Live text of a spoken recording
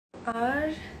Are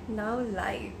now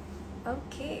live.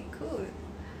 Okay, cool.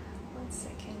 One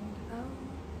second.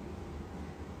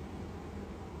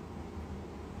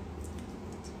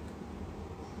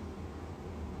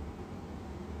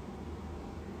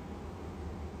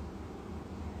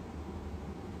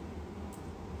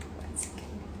 One second.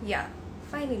 Yeah,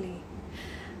 finally.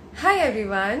 Hi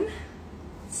everyone.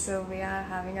 So we are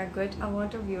having a good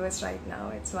amount of viewers right now.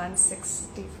 It's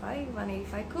 165,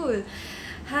 185. Cool.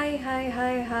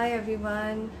 Hi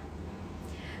everyone.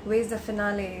 Where's the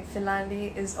finale?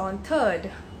 Finale is on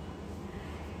 3rd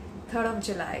of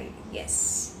July.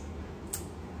 Yes.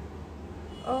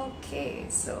 Okay,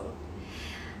 so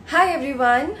hi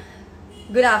everyone.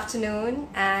 Good afternoon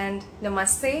and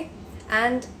namaste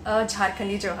and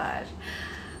Jharkhandi Johar.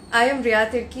 I am Riya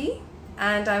Tirkey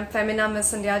and I'm Femina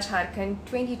Miss India Jharkhand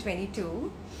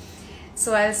 2022.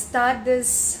 So I'll start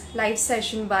this live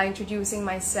session by introducing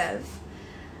myself.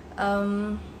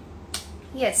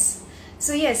 Yes,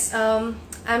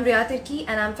 I'm Riya Tirkey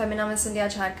and I'm Femina Miss India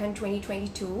Jharkhand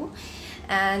 2022,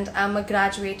 and I'm a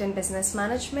graduate in business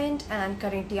management, and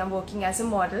currently I'm working as a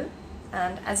model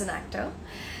and as an actor.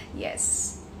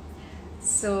 Yes.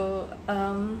 So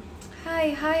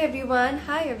hi everyone.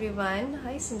 Hi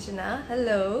Sanjana.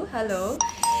 Hello.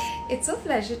 It's a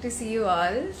pleasure to see you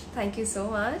all. Thank you so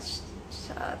much.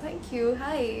 Thank you.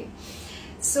 Hi.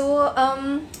 So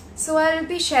I'll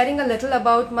be sharing a little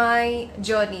about my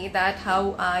journey, that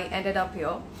how I ended up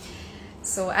here.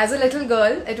 So as a little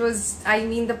girl,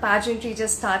 the pageantry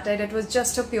just started. It was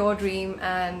just a pure dream,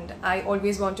 and I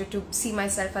always wanted to see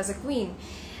myself as a queen.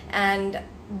 And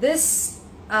this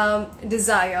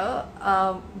desire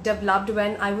developed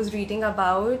when I was reading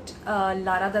about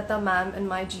Lara Datta ma'am in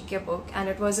my GK book, and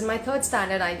it was in my 3rd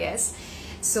standard, I guess.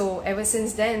 So ever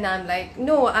since then, I'm like,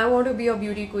 no, I want to be a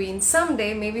beauty queen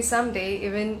someday. Maybe someday,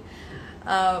 even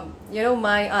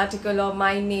my article or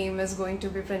my name is going to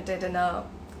be printed in a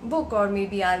book, or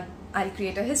maybe I'll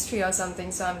create a history or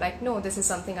something. So I'm like, no, this is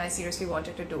something I seriously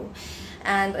wanted to do.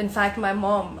 And in fact, my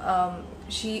mom,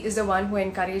 she is the one who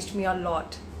encouraged me a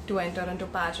lot to enter into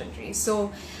pageantry.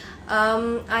 So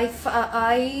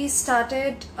I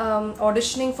started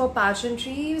auditioning for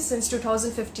pageantry since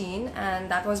 2015, and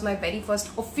that was my very first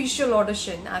official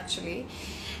audition actually.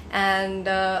 And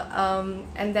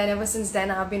then ever since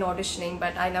then I have been auditioning,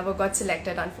 but I never got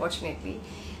selected, unfortunately.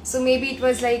 So maybe it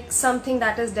was like something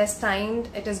that is destined.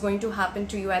 It is going to happen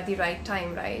to you at the right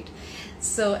time, right?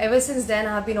 So ever since then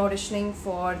I have been auditioning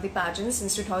for the pageant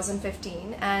since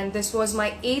 2015, and this was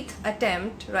my 8th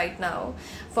attempt right now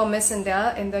for Miss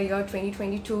India in the year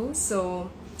 2022. So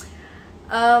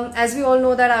as we all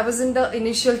know that I was in the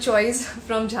initial choice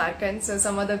from Jharkhand, so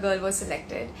some other girl was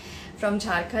selected from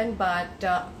Jharkhand, but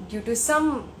due to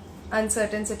some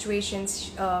uncertain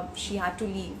situations she had to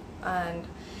leave, and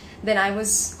then I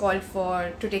was called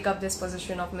to take up this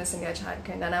position of Miss India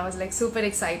Jharkhand, and I was like super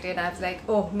excited. I was like,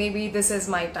 oh, maybe this is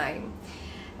my time.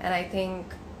 And I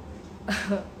think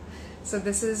so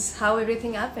this is how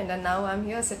everything happened, and now I'm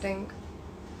here sitting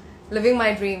living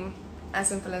my dream, as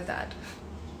simple as that.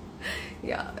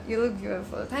 Yeah, you look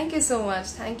beautiful. Thank you so much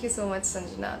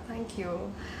Sanjana. Thank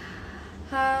you.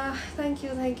 Thank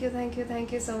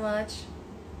you so much.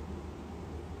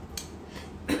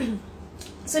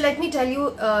 So let me tell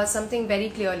you something very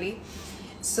clearly.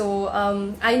 So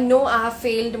I know I have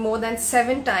failed more than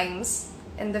 7 times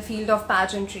in the field of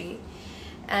pageantry,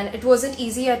 and it wasn't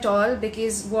easy at all,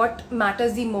 because what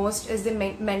matters the most is the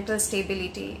mental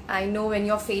stability. I know when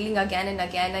you're failing again and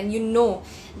again, and you know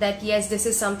that yes, this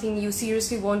is something you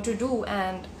seriously want to do,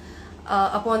 and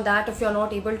upon that, if you're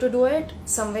not able to do it,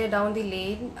 somewhere down the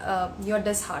lane you're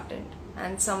disheartened,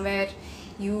 and somewhere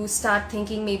you start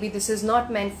thinking maybe this is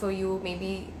not meant for you,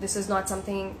 maybe this is not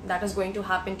something that is going to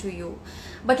happen to you.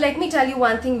 But let me tell you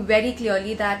one thing very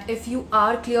clearly, that if you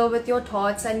are clear with your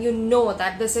thoughts and you know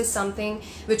that this is something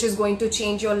which is going to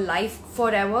change your life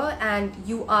forever, and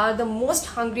you are the most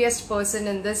hungriest person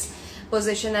in this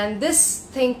position, and this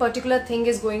particular thing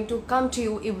is going to come to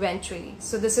you eventually.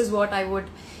 So this is what I would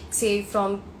say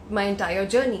from my entire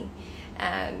journey.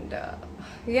 And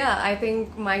yeah, I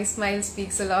think my smile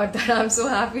speaks a lot, that I'm so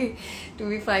happy to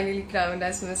be finally crowned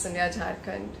as Miss India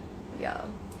Jharkhand. Yeah.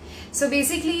 So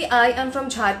basically, I am from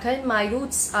Jharkhand. My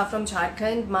roots are from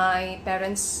Jharkhand. My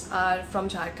parents are from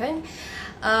Jharkhand.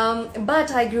 But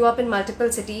I grew up in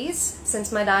multiple cities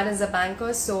since my dad is a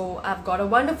banker. So I've got a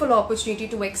wonderful opportunity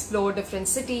to explore different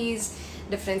cities,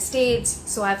 different states.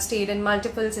 So I've stayed in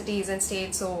multiple cities and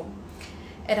states. So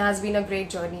it has been a great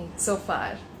journey so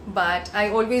far. But I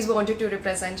always wanted to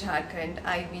represent Jharkhand.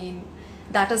 I mean,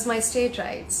 that is my state,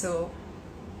 right? So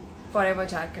forever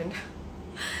Jharkhand.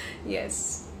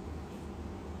 Yes.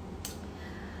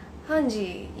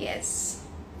 Hanji, yes.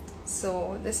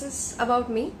 So this is about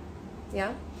me,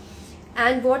 yeah.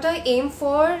 And what I aim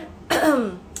for,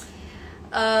 the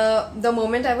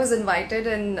moment I was invited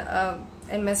in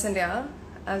Miss India,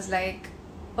 I was like,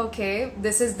 okay,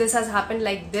 this has happened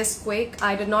like this quick.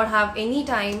 I did not have any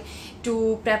time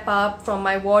to prep up, from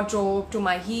my wardrobe to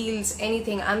my heels,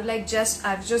 anything. I'm like,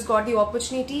 I've just got the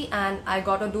opportunity and I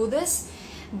got to do this.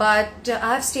 But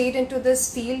I've stayed into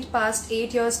this field past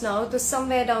 8 years now. So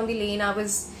somewhere down the lane,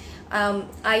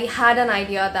 I had an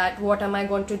idea that what am I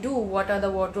going to do? What are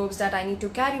the wardrobes that I need to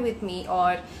carry with me,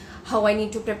 or how I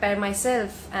need to prepare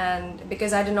myself? And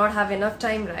because I did not have enough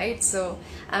time, right? So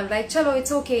I'm like, chalo,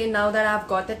 it's okay. Now that I've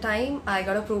got the time, I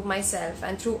gotta prove myself.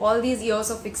 And through all these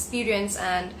years of experience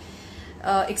and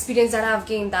experience that I've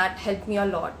gained, that helped me a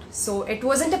lot. So it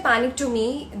wasn't a panic to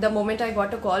me the moment I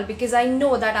got a call, because I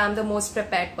know that I'm the most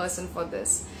prepared person for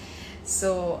this.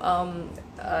 So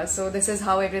so this is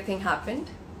how everything happened.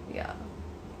 Yeah.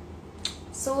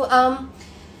 So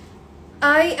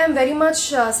I am very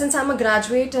much, since I'm a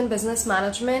graduate in business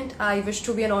management, I wish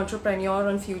to be an entrepreneur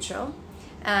in future.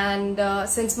 And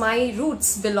since my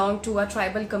roots belong to a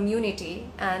tribal community,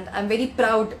 and I'm very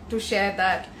proud to share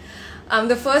that I'm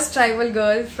the first tribal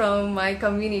girl from my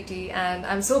community, and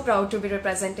I'm so proud to be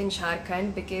representing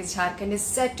Jharkhand, because Jharkhand is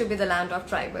said to be the land of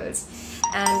tribals,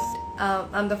 and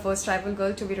I'm the first tribal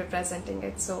girl to be representing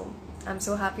it. So I'm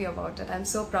so happy about it. I'm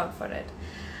so proud for it.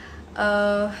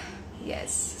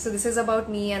 Yes, so this is about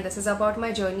me and this is about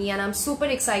my journey, and I'm super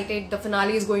excited. The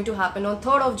finale is going to happen on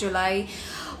 3rd of July.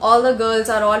 All the girls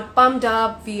are all pumped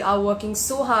up. We are working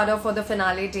so harder for the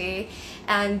finale day,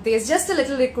 and there's just a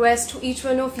little request to each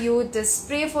one of you: just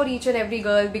pray for each and every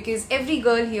girl, because every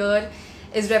girl here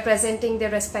is representing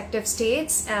their respective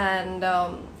states and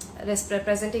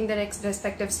representing their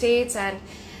respective states and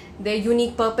their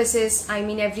unique purposes. I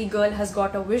mean, every girl has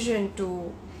got a vision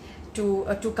to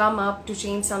come up, to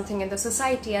change something in the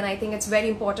society, and I think it's very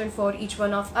important for each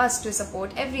one of us to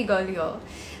support every girl here.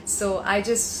 So I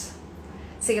just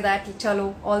say that,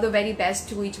 chalo, all the very best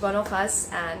to each one of us,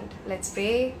 and let's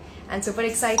pray. And super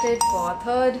excited for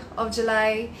 3rd of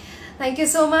July. Thank you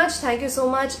so much. Thank you so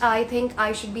much. I think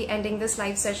I should be ending this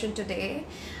live session today.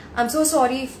 I'm so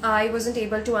sorry if I wasn't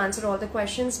able to answer all the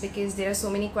questions, because there are so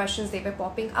many questions, they were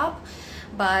popping up,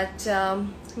 but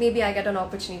maybe I get an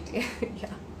opportunity.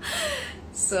 Yeah.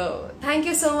 So thank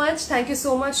you so much. Thank you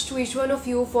so much to each one of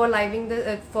you for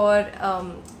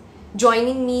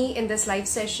joining me in this live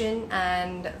session,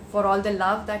 and for all the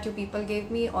love that you people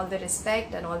gave me, all the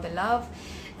respect and all the love.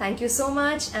 Thank you so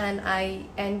much, and I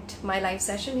end my live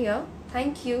session here.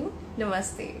 Thank you.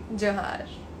 Namaste. Johar.